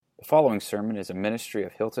The following sermon is a ministry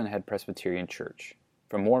of Hilton Head Presbyterian Church.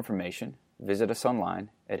 For more information, visit us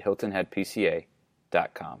online at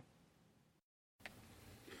hiltonheadpca.com.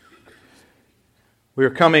 We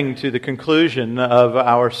are coming to the conclusion of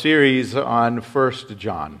our series on 1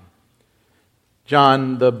 John.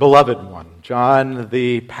 John, the beloved one, John,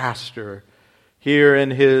 the pastor, here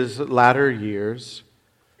in his latter years,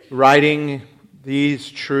 writing these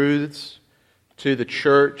truths to the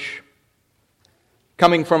church,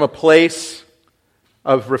 coming from a place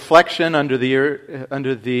of reflection under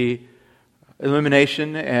the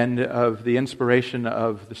illumination and of the inspiration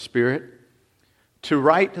of the Spirit, to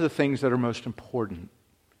write the things that are most important,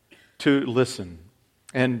 to listen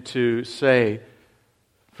and to say,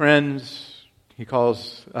 friends, he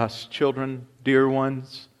calls us children, dear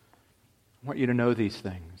ones, I want you to know these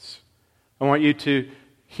things. I want you to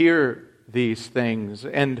hear these things,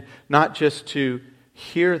 and not just to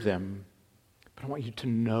hear them, but I want you to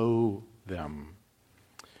know them.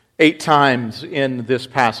 8 times in this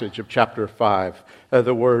passage of chapter 5,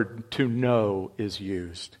 the word to know is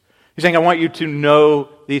used. He's saying, I want you to know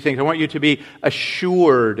these things. I want you to be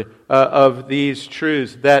assured of these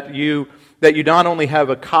truths, that you not only have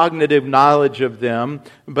a cognitive knowledge of them,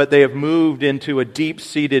 but they have moved into a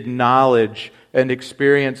deep-seated knowledge and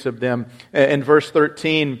experience of them. And verse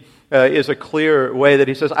 13 is a clear way that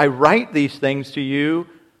he says, I write these things to you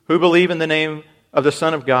who believe in the name of the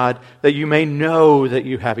Son of God, that you may know that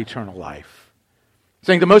you have eternal life.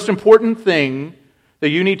 Saying the most important thing that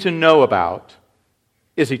you need to know about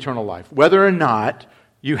is eternal life, whether or not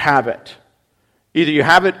you have it. Either you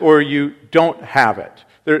have it or you don't have it.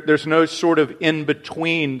 There's no sort of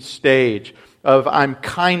in-between stage of I'm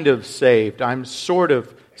kind of saved, I'm sort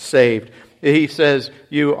of saved. He says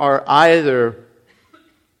you are either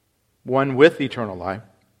one with eternal life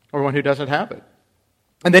or one who doesn't have it.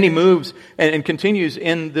 And then he moves and continues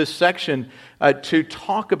in this section to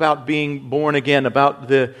talk about being born again, about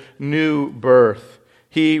the new birth.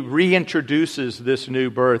 He reintroduces this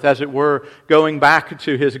new birth, as it were, going back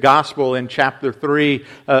to his gospel in chapter 3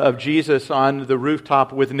 of Jesus on the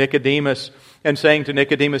rooftop with Nicodemus, and saying to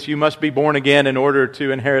Nicodemus, you must be born again in order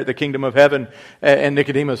to inherit the kingdom of heaven. And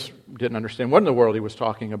Nicodemus didn't understand what in the world he was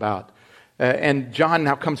talking about. And John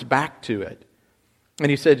now comes back to it. And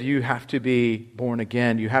he said, you have to be born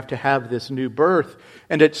again. You have to have this new birth.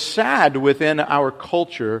 And it's sad within our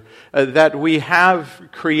culture that we have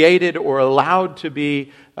created or allowed to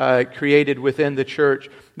be created within the church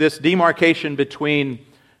this demarcation between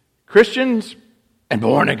Christians and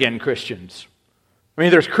born-again Christians. I mean,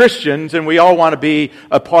 there's Christians, and we all want to be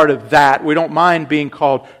a part of that. We don't mind being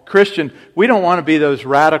called Christian. We don't want to be those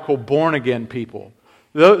radical born-again people.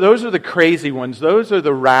 Those are the crazy ones. Those are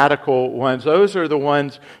the radical ones. Those are the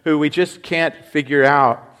ones who we just can't figure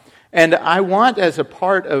out. And I want, as a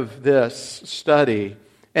part of this study,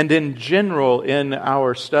 and in general in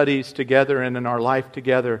our studies together and in our life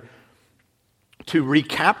together, to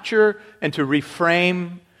recapture and to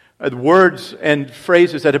reframe words and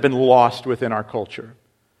phrases that have been lost within our culture.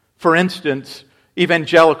 For instance,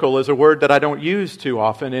 evangelical is a word that I don't use too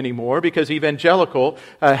often anymore, because evangelical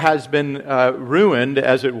has been ruined,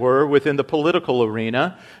 as it were, within the political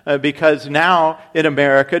arena, because now in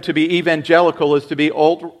America to be evangelical is to be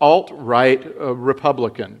alt-right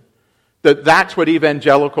Republican. That's what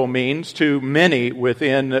evangelical means to many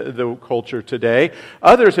within the culture today.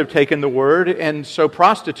 Others have taken the word and so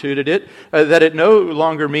prostituted it that it no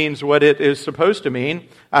longer means what it is supposed to mean.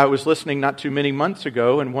 I was listening not too many months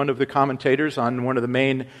ago, and one of the commentators on one of the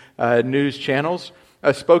main news channels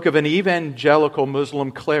spoke of an evangelical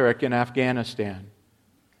Muslim cleric in Afghanistan.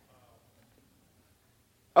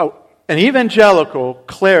 Oh, an evangelical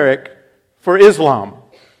cleric for Islam.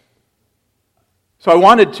 So I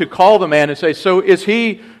wanted to call the man and say, so is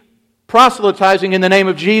he proselytizing in the name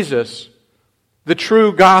of Jesus? The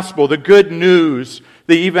true gospel, the good news,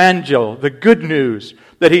 the evangel, the good news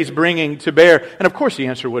that he's bringing to bear? And of course the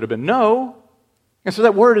answer would have been no. And so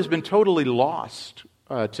that word has been totally lost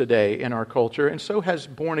today in our culture, and so has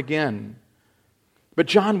born again. But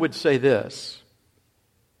John would say this: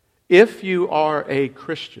 if you are a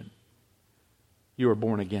Christian, you are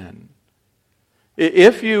born again.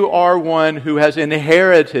 If you are one who has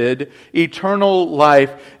inherited eternal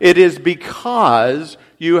life, it is because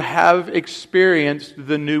you have experienced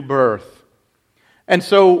the new birth. And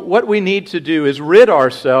so what we need to do is rid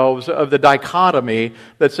ourselves of the dichotomy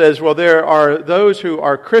that says, well, there are those who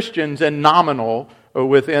are Christians and nominal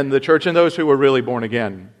within the church and those who are really born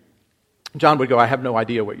again. John would go, I have no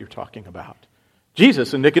idea what you're talking about.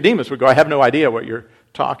 Jesus and Nicodemus would go, I have no idea what you're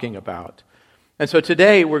talking about. And so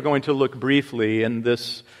today we're going to look briefly in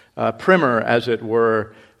this primer, as it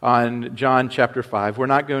were, on John chapter 5. We're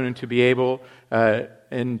not going to be able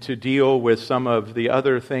to deal with some of the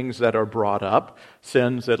other things that are brought up,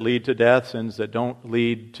 sins that lead to death, sins that don't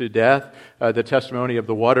lead to death, the testimony of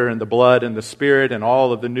the water and the blood and the Spirit and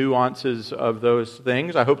all of the nuances of those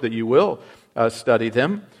things. I hope that you will study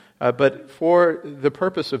them. But for the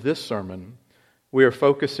purpose of this sermon, we are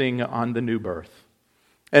focusing on the new birth.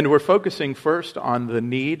 And we're focusing first on the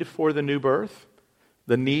need for the new birth,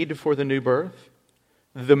 the need for the new birth,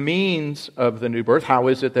 the means of the new birth, how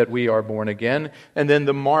is it that we are born again, and then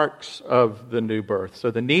the marks of the new birth.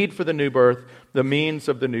 So the need for the new birth, the means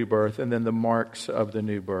of the new birth, and then the marks of the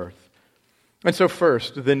new birth. And so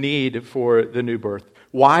first, the need for the new birth.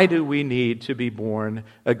 Why do we need to be born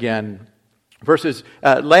again? Verses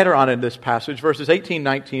later on in this passage, verses 18,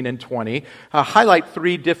 19, and 20, highlight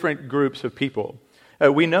three different groups of people.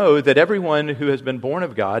 We know that everyone who has been born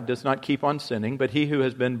of God does not keep on sinning, but he who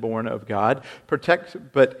has been born of God protects.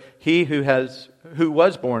 But he who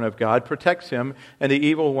was born of God protects him, and the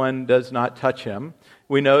evil one does not touch him.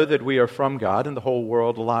 We know that we are from God, and the whole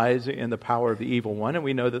world lies in the power of the evil one. And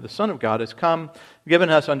we know that the Son of God has come, given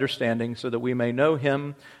us understanding, so that we may know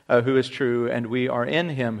Him who is true, and we are in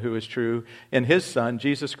Him who is true, in His Son,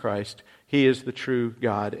 Jesus Christ. He is the true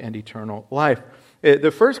God and eternal life.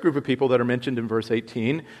 The first group of people that are mentioned in verse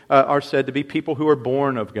 18 are said to be people who are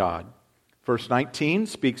born of God. Verse 19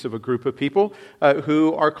 speaks of a group of people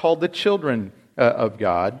who are called the children of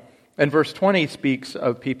God. And verse 20 speaks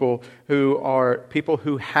of people who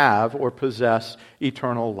have or possess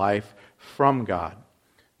eternal life from God.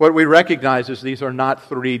 What we recognize is these are not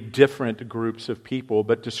three different groups of people,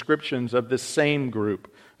 but descriptions of the same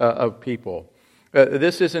group of people.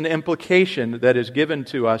 This is an implication that is given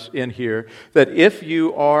to us in here, that if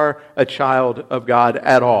you are a child of God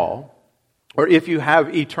at all, or if you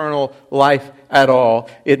have eternal life at all,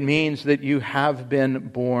 it means that you have been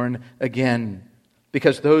born again.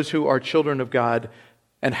 Because those who are children of God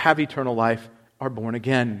and have eternal life are born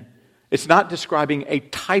again. It's not describing a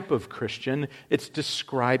type of Christian, it's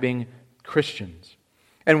describing Christians.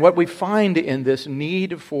 And what we find in this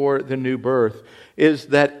need for the new birth is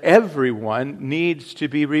that everyone needs to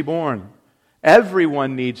be reborn.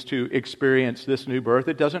 Everyone needs to experience this new birth.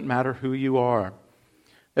 It doesn't matter who you are.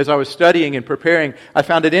 As I was studying and preparing, I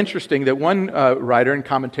found it interesting that one writer and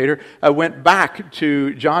commentator went back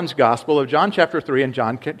to John's Gospel of John chapter 3 and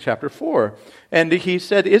John chapter 4. And he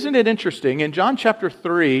said, isn't it interesting? In John chapter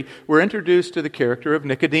 3, we're introduced to the character of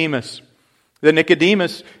Nicodemus. The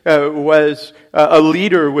Nicodemus was a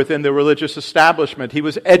leader within the religious establishment. He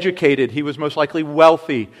was educated. He was most likely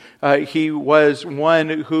wealthy. He was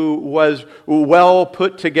one who was well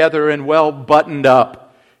put together and well buttoned up.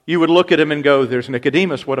 You would look at him and go, there's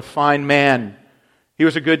Nicodemus, what a fine man. He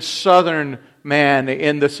was a good Southern man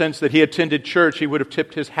in the sense that he attended church. He would have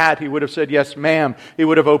tipped his hat. He would have said, yes, ma'am. He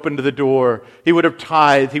would have opened the door. He would have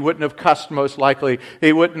tithed. He wouldn't have cussed, most likely.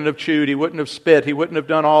 He wouldn't have chewed. He wouldn't have spit. He wouldn't have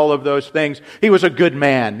done all of those things. He was a good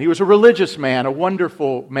man. He was a religious man, a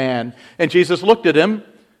wonderful man. And Jesus looked at him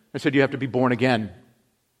and said, you have to be born again.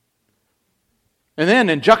 And then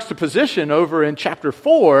in juxtaposition over in chapter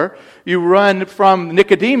 4, you run from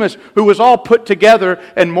Nicodemus, who was all put together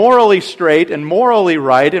and morally straight and morally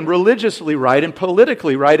right and religiously right and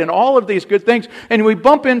politically right and all of these good things. And we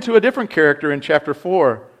bump into a different character in chapter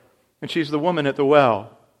 4, and she's the woman at the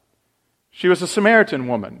well. She was a Samaritan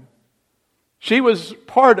woman. She was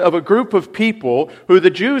part of a group of people who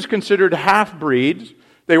the Jews considered half-breeds.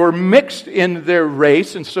 They were mixed in their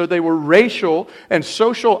race, and so they were racial and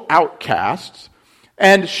social outcasts.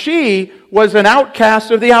 And she was an outcast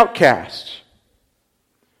of the outcasts.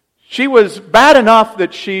 She was bad enough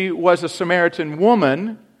that she was a Samaritan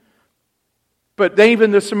woman, but even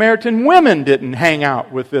the Samaritan women didn't hang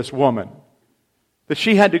out with this woman. That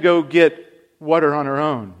she had to go get water on her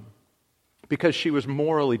own because she was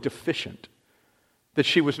morally deficient. That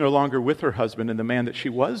she was no longer with her husband, and the man that she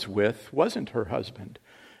was with wasn't her husband.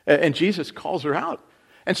 And Jesus calls her out.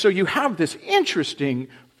 And so you have this interesting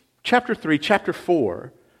chapter 3, chapter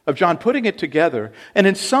 4 of John putting it together. And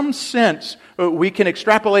in some sense, we can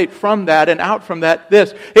extrapolate from that and out from that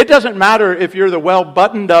this. It doesn't matter if you're the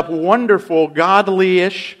well-buttoned up, wonderful,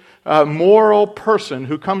 godly-ish, moral person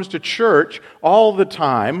who comes to church all the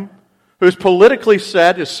time, who's politically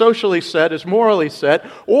set, is socially set, is morally set,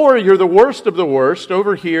 or you're the worst of the worst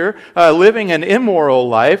over here, living an immoral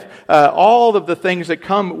life, all of the things that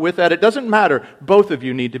come with that. It doesn't matter. Both of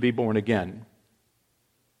you need to be born again.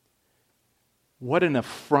 What an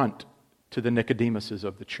affront to the Nicodemuses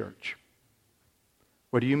of the church.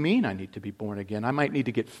 What do you mean I need to be born again? I might need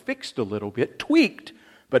to get fixed a little bit, tweaked,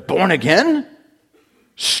 but born again?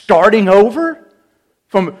 Starting over?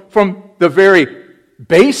 From the very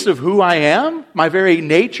base of who I am, my very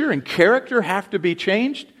nature and character have to be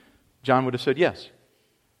changed? John would have said yes.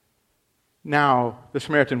 Now, the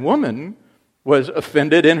Samaritan woman was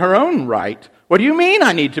offended in her own right. What do you mean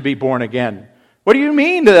I need to be born again? What do you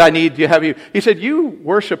mean that I need to have you? He said, you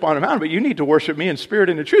worship on a mountain, but you need to worship me in spirit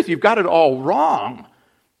and in truth. You've got it all wrong.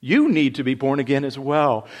 You need to be born again as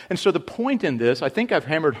well. And so the point in this, I think I've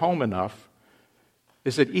hammered home enough,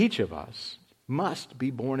 is that each of us must be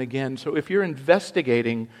born again. So if you're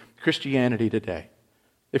investigating Christianity today,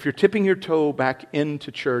 if you're tipping your toe back into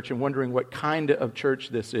church and wondering what kind of church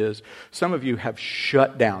this is, some of you have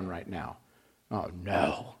shut down right now. Oh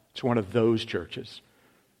no, it's one of those churches.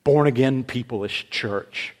 Born again people-ish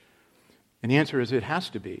church. And the answer is it has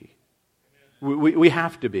to be. We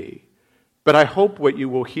have to be. But I hope what you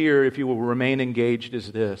will hear, if you will remain engaged,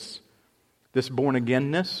 is this. This born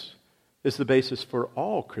againness is the basis for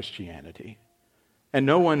all Christianity. And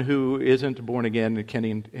no one who isn't born again can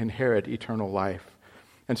inherit eternal life.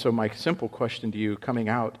 And so my simple question to you coming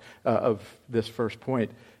out of this first point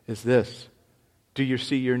is this. Do you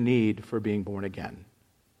see your need for being born again?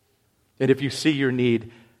 And if you see your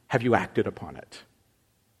need, have you acted upon it?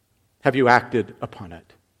 Have you acted upon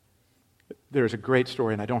it? There's a great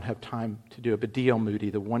story, and I don't have time to do it, but D.L. Moody,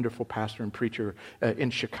 the wonderful pastor and preacher in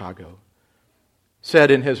Chicago,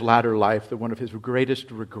 said in his latter life that one of his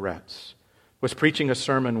greatest regrets was preaching a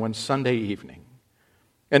sermon one Sunday evening.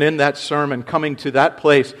 And in that sermon, coming to that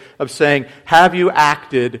place of saying, have you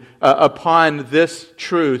acted upon this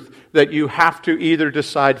truth that you have to either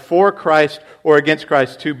decide for Christ or against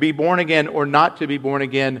Christ, to be born again or not to be born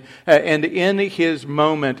again? And in his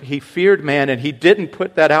moment, he feared man, and he didn't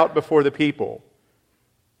put that out before the people.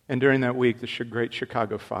 And during that week, the great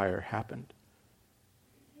Chicago fire happened.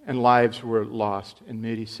 And lives were lost. And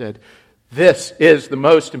Moody said, this is the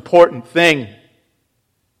most important thing.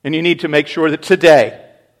 And you need to make sure that today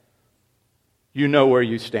you know where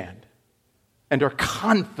you stand and are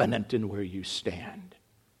confident in where you stand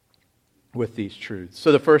with these truths.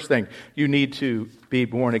 So the first thing, you need to be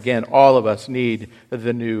born again. All of us need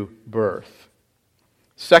the new birth.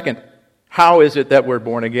 Second, how is it that we're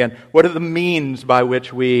born again? What are the means by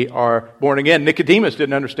which we are born again? Nicodemus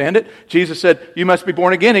didn't understand it. Jesus said, you must be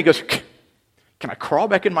born again. He goes, can I crawl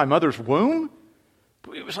back in my mother's womb?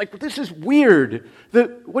 It was like, this is weird.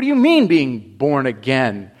 What do you mean being born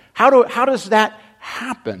again? How does that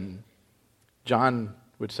happen? John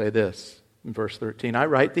would say this in verse 13, I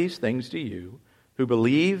write these things to you who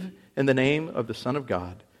believe in the name of the Son of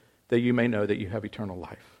God, that you may know that you have eternal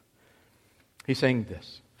life. He's saying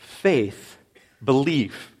this, faith,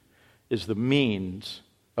 belief, is the means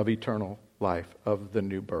of eternal life, of the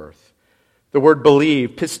new birth. The word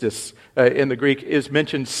believe, pistis, in the Greek, is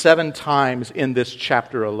mentioned 7 times in this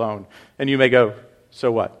chapter alone. And you may go,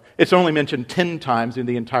 so what? It's only mentioned 10 times in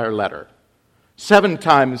the entire letter. 7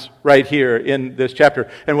 times right here in this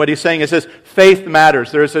chapter. And what he's saying is this, faith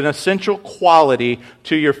matters. There's an essential quality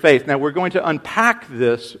to your faith. Now, we're going to unpack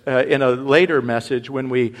this in a later message when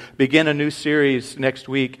we begin a new series next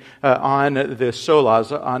week on the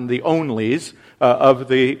solas, on the onlys of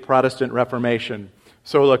the Protestant Reformation.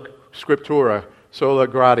 Sola Scriptura, sola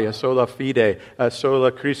gratia, sola fide,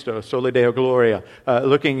 sola Christo, sola Deo gloria,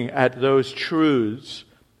 looking at those truths.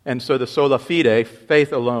 And so the sola fide,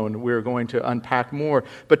 faith alone, we're going to unpack more.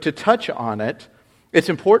 But to touch on it, it's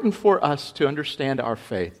important for us to understand our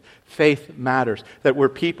faith. Faith matters, that we're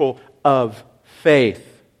people of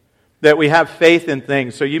faith, that we have faith in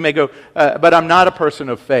things. So you may go, but I'm not a person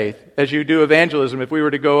of faith. As you do evangelism, if we were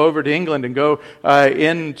to go over to England and go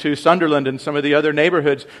into Sunderland and some of the other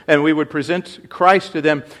neighborhoods, and we would present Christ to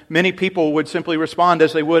them, many people would simply respond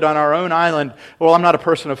as they would on our own island, well, I'm not a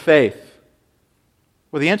person of faith.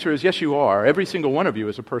 Well, the answer is yes, you are. Every single one of you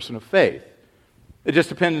is a person of faith. It just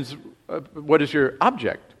depends what is your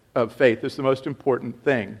object of faith is the most important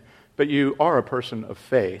thing. But you are a person of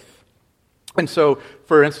faith. And so,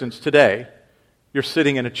 for instance, today, you're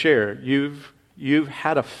sitting in a chair. You've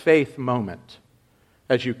had a faith moment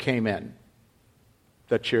as you came in.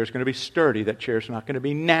 That chair is going to be sturdy. That chair is not going to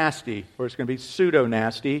be nasty, or it's going to be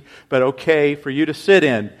pseudo-nasty, but okay for you to sit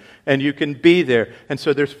in, and you can be there. And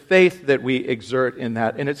so there's faith that we exert in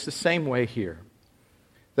that, and it's the same way here.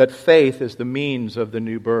 That faith is the means of the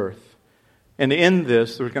new birth. And in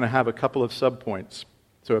this, we're going to have a couple of subpoints.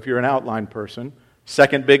 So if you're an outline person,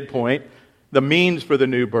 second big point, the means for the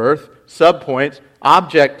new birth, subpoints,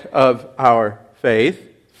 object of our faith.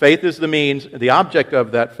 Faith is the means, the object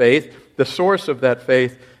of that faith, the source of that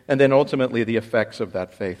faith, and then ultimately the effects of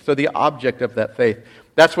that faith. So the object of that faith,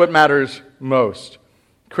 that's what matters most.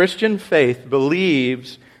 Christian faith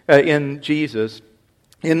believes in Jesus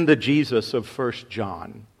in the Jesus of 1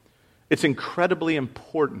 John, it's incredibly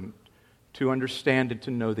important to understand and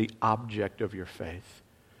to know the object of your faith.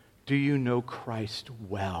 Do you know Christ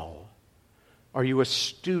well? Are you a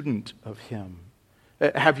student of Him?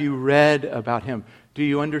 Have you read about Him? Do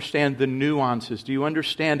you understand the nuances? Do you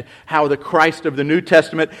understand how the Christ of the New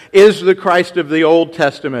Testament is the Christ of the Old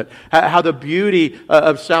Testament? How the beauty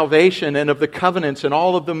of salvation and of the covenants and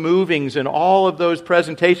all of the movings and all of those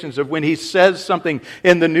presentations of when He says something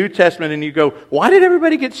in the New Testament and you go, why did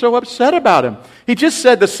everybody get so upset about Him? He just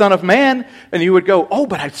said the Son of Man, and you would go, oh,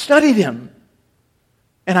 but I've studied Him.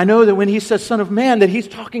 And I know that when He says Son of Man, that He's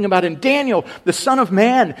talking about in Daniel, the Son of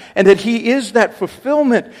Man, and that He is that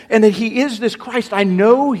fulfillment, and that He is this Christ. I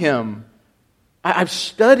know Him. I've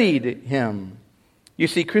studied Him. You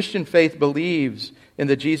see, Christian faith believes in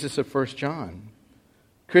the Jesus of 1 John.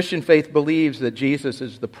 Christian faith believes that Jesus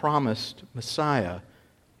is the promised Messiah.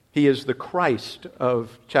 He is the Christ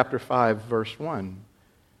of chapter 5, verse 1.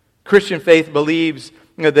 Christian faith believes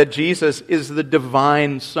that Jesus is the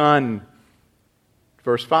divine Son.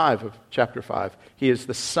 Verse 5 of chapter 5, He is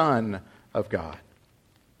the Son of God.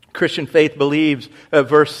 Christian faith believes,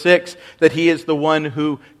 verse 6, that He is the one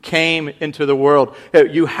who came into the world.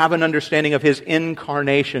 You have an understanding of His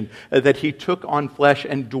incarnation, that He took on flesh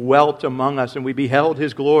and dwelt among us, and we beheld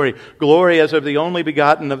His glory. Glory as of the only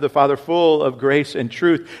begotten of the Father, full of grace and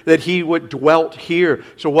truth, that He dwelt here.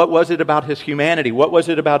 So what was it about His humanity? What was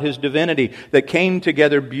it about His divinity that came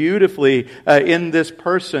together beautifully in this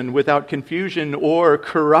person without confusion or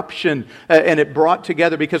corruption? And it brought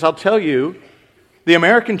together, because I'll tell you, the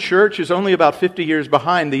American church is only about 50 years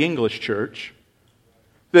behind the English church.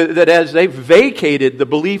 That as they've vacated the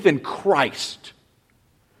belief in Christ,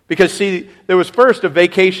 because see, there was first a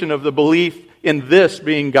vacation of the belief in this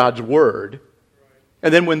being God's Word,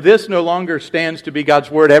 and then when this no longer stands to be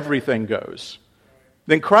God's Word, everything goes.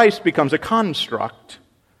 Then Christ becomes a construct.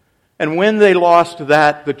 And when they lost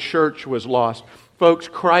that, the church was lost. Folks,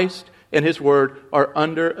 Christ and His Word are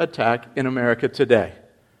under attack in America today.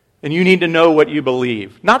 And you need to know what you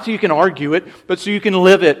believe. Not so you can argue it, but so you can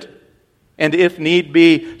live it. And if need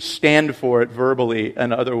be, stand for it verbally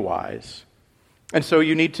and otherwise. And so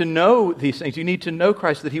you need to know these things. You need to know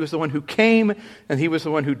Christ, that He was the one who came and He was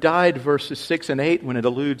the one who died, verses 6 and 8, when it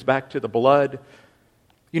alludes back to the blood.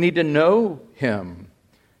 You need to know Him.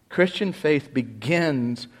 Christian faith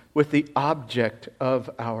begins with the object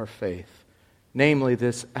of our faith, namely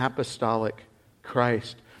this apostolic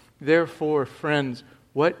Christ. Therefore, friends,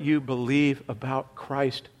 what you believe about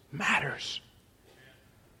Christ matters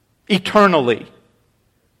eternally.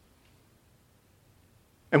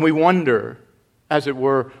 And we wonder, as it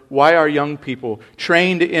were, why our young people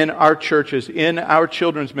trained in our churches, in our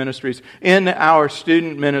children's ministries, in our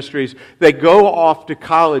student ministries, they go off to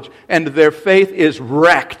college and their faith is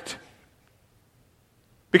wrecked.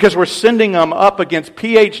 Because we're sending them up against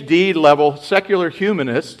PhD level secular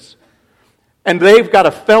humanists, and they've got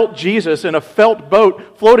a felt Jesus in a felt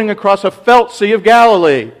boat floating across a felt Sea of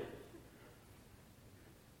Galilee.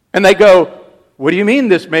 And they go, what do you mean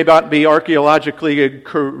this may not be archaeologically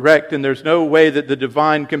correct and there's no way that the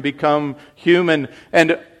divine can become human?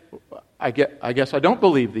 And I guess I don't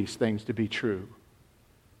believe these things to be true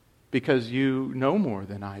because you know more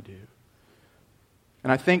than I do.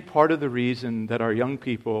 And I think part of the reason that our young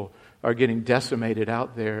people are getting decimated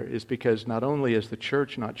out there is because not only is the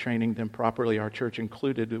church not training them properly, our church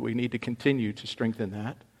included, we need to continue to strengthen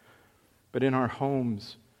that, but in our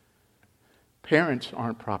homes, parents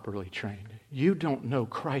aren't properly trained. You don't know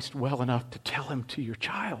Christ well enough to tell Him to your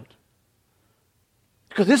child.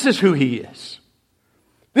 Because this is who He is.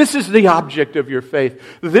 This is the object of your faith.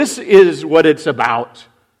 This is what it's about.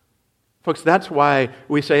 Folks, that's why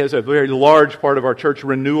we say as a very large part of our church,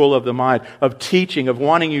 renewal of the mind, of teaching, of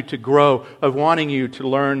wanting you to grow, of wanting you to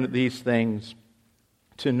learn these things,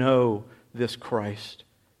 to know this Christ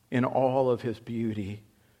in all of His beauty,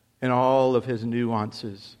 in all of His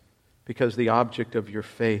nuances, because the object of your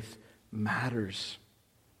faith matters.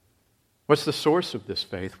 What's the source of this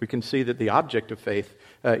faith? We can see that the object of faith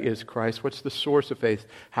is Christ. What's the source of faith?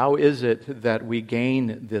 How is it that we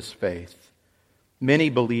gain this faith?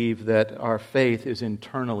 Many believe that our faith is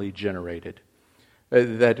internally generated,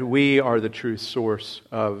 that we are the true source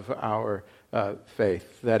of our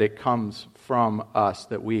faith, that it comes from us,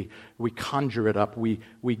 that we conjure it up, we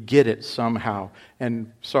get it somehow.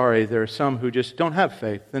 And sorry, there are some who just don't have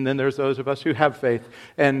faith, and then there's those of us who have faith,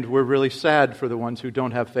 and we're really sad for the ones who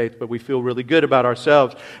don't have faith, but we feel really good about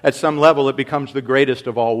ourselves. At some level, it becomes the greatest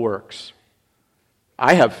of all works.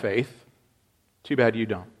 I have faith. Too bad you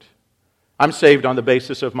don't. I'm saved on the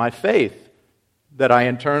basis of my faith that I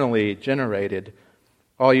internally generated.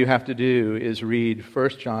 All you have to do is read 1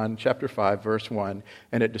 John chapter 5, verse 1,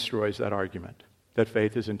 and it destroys that argument that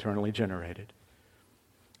faith is internally generated.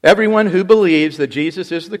 Everyone who believes that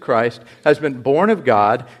Jesus is the Christ has been born of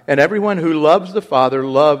God, and everyone who loves the Father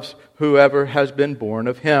loves whoever has been born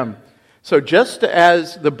of him. So just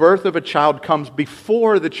as the birth of a child comes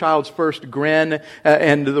before the child's first grin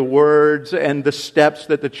and the words and the steps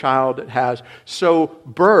that the child has, so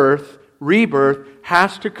rebirth,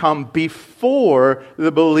 has to come before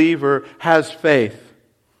the believer has faith.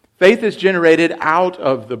 Faith is generated out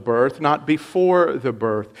of the birth, not before the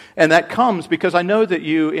birth. And that comes because I know that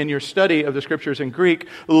you, in your study of the Scriptures in Greek,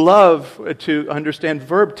 love to understand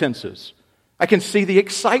verb tenses. I can see the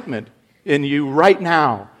excitement in you right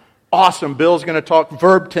now. Awesome, Bill's going to talk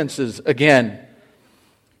verb tenses again.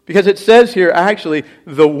 Because it says here, actually,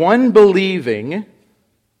 the one believing,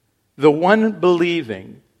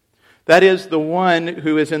 that is the one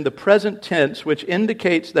who is in the present tense, which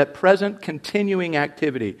indicates that present continuing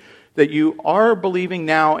activity, that you are believing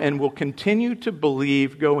now and will continue to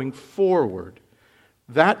believe going forward.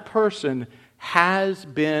 That person has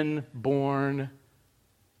been born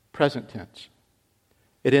present tense.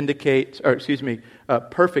 It indicates,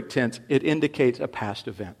 perfect tense, it indicates a past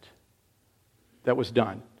event that was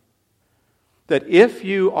done. That if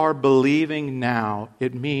you are believing now,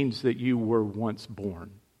 it means that you were once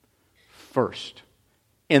born. First,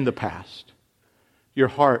 in the past. Your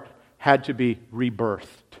heart had to be rebirthed.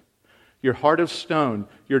 Your heart of stone,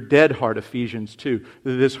 your dead heart, Ephesians 2.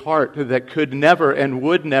 This heart that could never and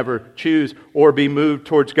would never choose or be moved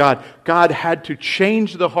towards God. God had to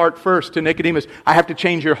change the heart first to Nicodemus. I have to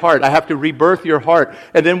change your heart. I have to rebirth your heart.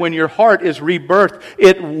 And then when your heart is rebirthed,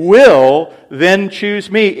 it will then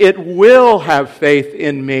choose me. It will have faith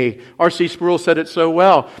in me. R.C. Sproul said it so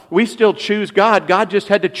well. We still choose God. God just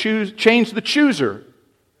had to change the chooser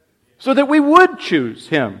so that we would choose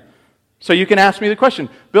Him. So you can ask me the question,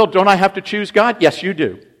 Bill, don't I have to choose God? Yes, you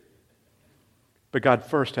do. But God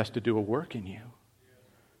first has to do a work in you.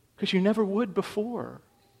 Because you never would before.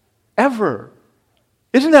 Ever.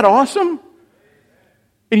 Isn't that awesome?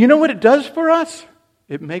 And you know what it does for us?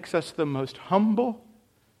 It makes us the most humble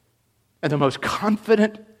and the most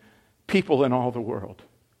confident people in all the world.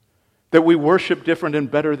 That we worship different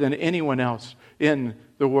and better than anyone else in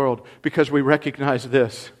the world. Because we recognize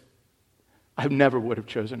this. I never would have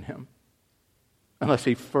chosen Him unless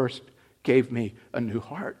He first gave me a new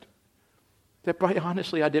heart. That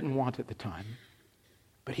honestly I didn't want at the time.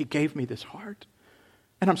 But He gave me this heart.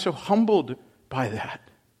 And I'm so humbled by that.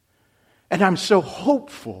 And I'm so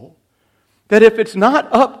hopeful that if it's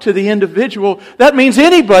not up to the individual, that means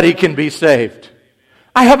anybody can be saved.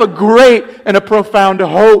 I have a great and a profound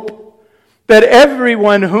hope that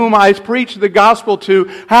everyone whom I preach the gospel to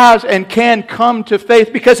has and can come to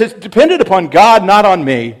faith because it's dependent upon God, not on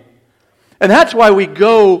me. And that's why we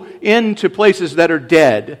go into places that are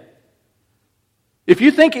dead. If you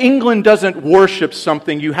think England doesn't worship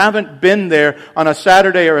something, you haven't been there on a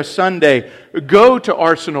Saturday or a Sunday, go to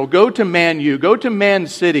Arsenal, go to Man U, go to Man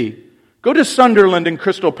City, go to Sunderland and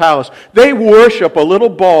Crystal Palace. They worship a little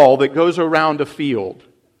ball that goes around a field.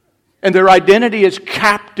 And their identity is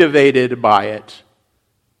captivated by it.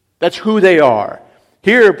 That's who they are.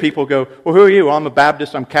 Here people go, well, who are you? Well, I'm a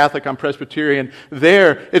Baptist, I'm Catholic, I'm Presbyterian.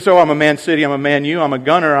 There, it's, I'm a Man City, I'm a Man U, I'm a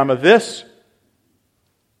Gunner, I'm a this.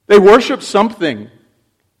 They worship something.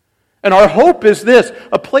 And our hope is this,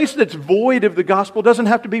 a place that's void of the gospel doesn't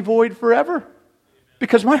have to be void forever.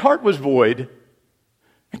 Because my heart was void.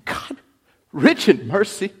 And God, rich in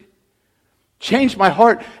mercy, changed my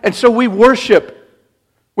heart. And so we worship.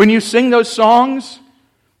 When you sing those songs,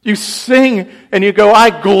 you sing and you go, I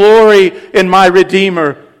glory in my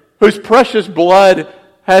Redeemer, whose precious blood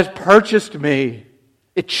has purchased me.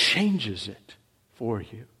 It changes it for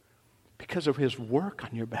you because of His work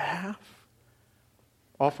on your behalf.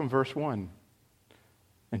 All from verse 1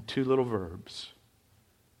 and two little verbs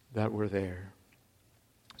that were there.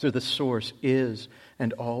 So the source is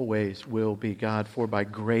and always will be God, for by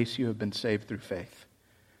grace you have been saved through faith.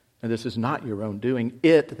 And this is not your own doing.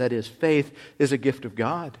 It, that is faith, is a gift of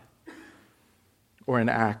God. Or in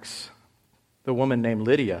Acts, the woman named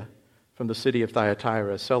Lydia from the city of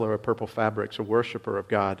Thyatira, a seller of purple fabrics, a worshiper of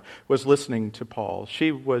God, was listening to Paul.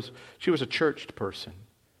 She was a churched person.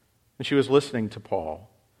 And she was listening to Paul.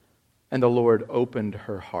 And the Lord opened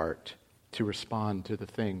her heart to respond to the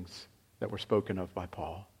things that were spoken of by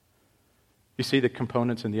Paul. You see the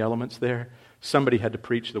components and the elements there? Somebody had to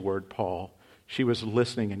preach the word Paul. She was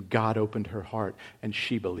listening and God opened her heart and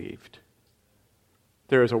she believed.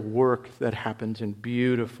 There is a work that happens in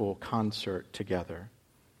beautiful concert together.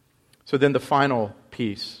 So then the final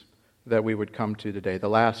piece that we would come to today. The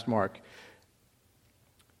last mark.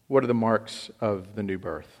 What are the marks of the new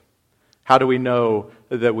birth? How do we know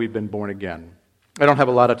that we've been born again? I don't have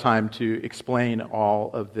a lot of time to explain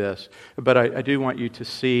all of this, but I do want you to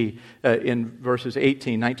see in verses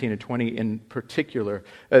 18, 19, and 20 in particular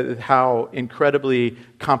how incredibly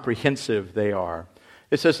comprehensive they are.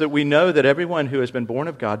 It says that we know that everyone who has been born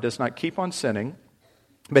of God does not keep on sinning,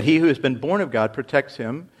 but he who has been born of God protects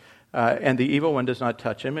him, and the evil one does not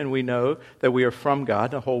touch him. And we know that we are from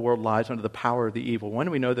God. The whole world lies under the power of the evil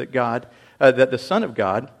one. We know that that the Son of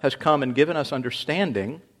God has come and given us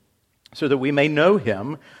understanding, so that we may know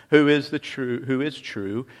him who is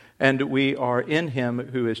true, and we are in him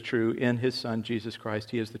who is true, in his Son, Jesus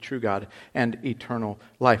Christ. He is the true God and eternal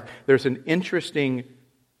life. There's an interesting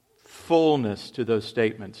fullness to those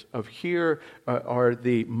statements of here are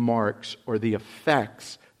the marks or the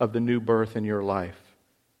effects of the new birth in your life.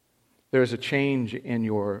 There's a change in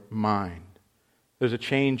your mind. There's a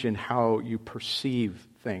change in how you perceive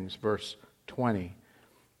things, verse 20.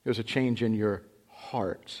 There's a change in your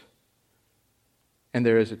heart. And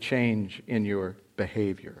there is a change in your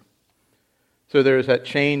behavior. So there is that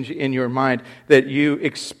change in your mind that you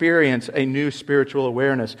experience a new spiritual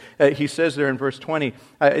awareness. He says there in verse 20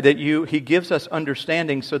 that he gives us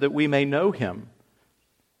understanding so that we may know him.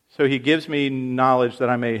 So he gives me knowledge that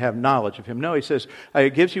I may have knowledge of him. No, he says,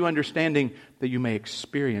 it gives you understanding that you may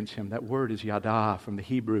experience him. That word is yada from the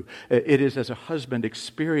Hebrew. It is as a husband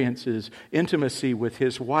experiences intimacy with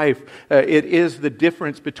his wife. It is the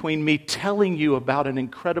difference between me telling you about an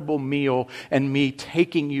incredible meal and me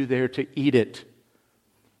taking you there to eat it.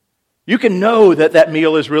 You can know that that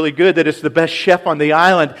meal is really good, that it's the best chef on the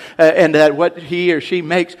island, and that what he or she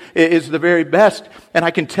makes is the very best. And I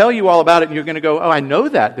can tell you all about it, and you're going to go, oh, I know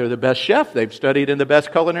that. They're the best chef. They've studied in the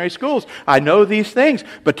best culinary schools. I know these things.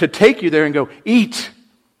 But to take you there and go, eat,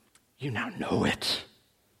 you now know it.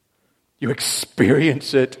 You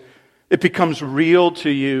experience it. It becomes real to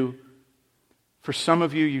you. For some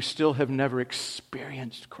of you, you still have never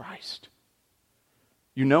experienced Christ.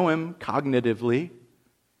 You know him cognitively,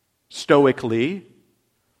 stoically,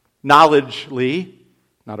 knowledgely,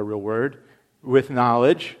 not a real word, with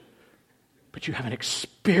knowledge, but you haven't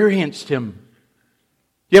experienced him.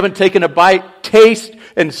 You haven't taken a bite, taste,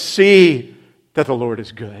 and see that the Lord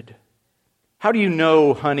is good. How do you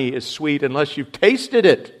know honey is sweet unless you've tasted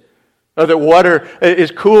it? Or that water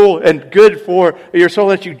is cool and good for your soul,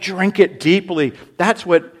 that you drink it deeply. That's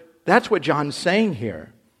what John's saying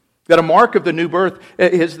here. That a mark of the new birth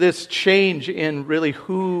is this change in really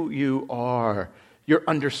who you are, your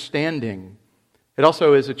understanding. It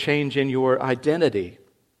also is a change in your identity.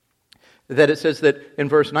 That it says that in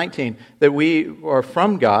verse 19, that we are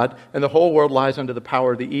from God and the whole world lies under the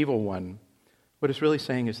power of the evil one. What it's really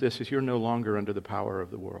saying is this, is you're no longer under the power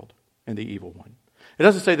of the world and the evil one. It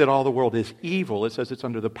doesn't say that all the world is evil. It says it's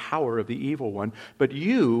under the power of the evil one. But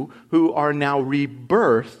you, who are now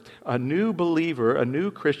rebirthed, a new believer, a new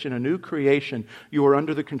Christian, a new creation, you are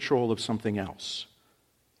under the control of something else.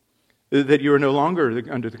 That you are no longer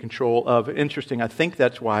under the control of, interesting, I think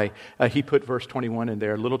that's why he put verse 21 in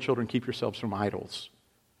there, little children, keep yourselves from idols.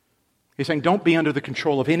 He's saying don't be under the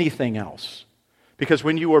control of anything else. Because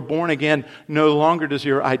when you are born again, no longer does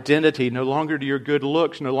your identity, no longer do your good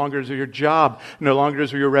looks, no longer does your job, no longer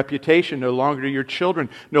does your reputation, no longer do your children,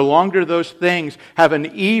 no longer those things have an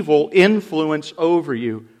evil influence over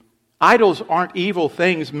you. Idols aren't evil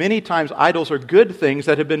things. Many times idols are good things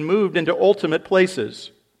that have been moved into ultimate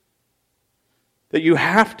places. That you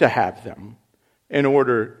have to have them in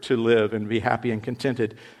order to live and be happy and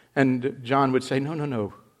contented. And John would say,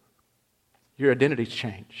 no. Your identity's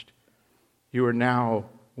changed. You are now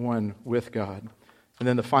one with God. And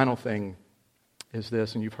then the final thing is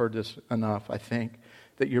this, and you've heard this enough, I think,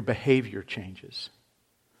 that your behavior changes.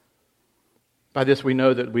 By this we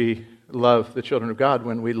know that we love the children of God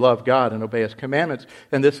when we love God and obey His commandments.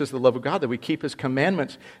 And this is the love of God, that we keep His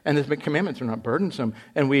commandments. And His commandments are not burdensome.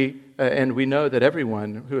 And we know that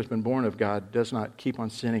everyone who has been born of God does not keep on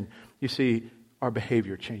sinning. You see, our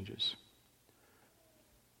behavior changes.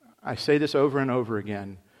 I say this over and over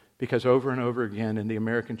again, because over and over again in the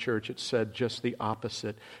American church it's said just the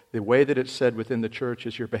opposite. The way that it's said within the church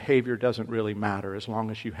is your behavior doesn't really matter as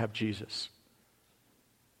long as you have Jesus.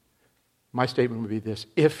 My statement would be this: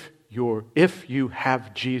 if you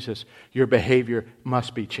have Jesus, your behavior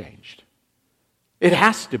must be changed. It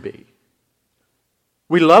has to be.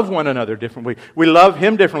 We love one another differently. We love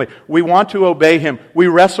Him differently. We want to obey Him. We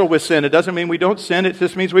wrestle with sin. It doesn't mean we don't sin. It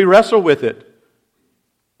just means we wrestle with it.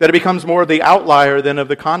 That it becomes more of the outlier than of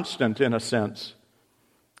the constant in a sense.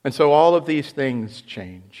 And so all of these things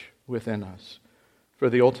change within us. for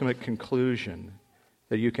the ultimate conclusion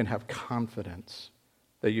that you can have confidence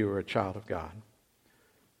that you are a child of God.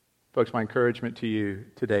 Folks, my encouragement to you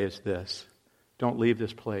today is this. Don't leave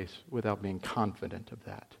this place without being confident of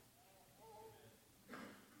that.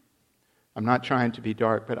 I'm not trying to be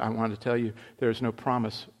dark, but I want to tell you there is no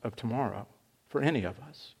promise of tomorrow for any of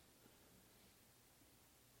us.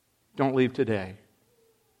 Don't leave today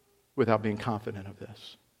without being confident of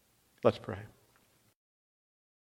this. Let's pray.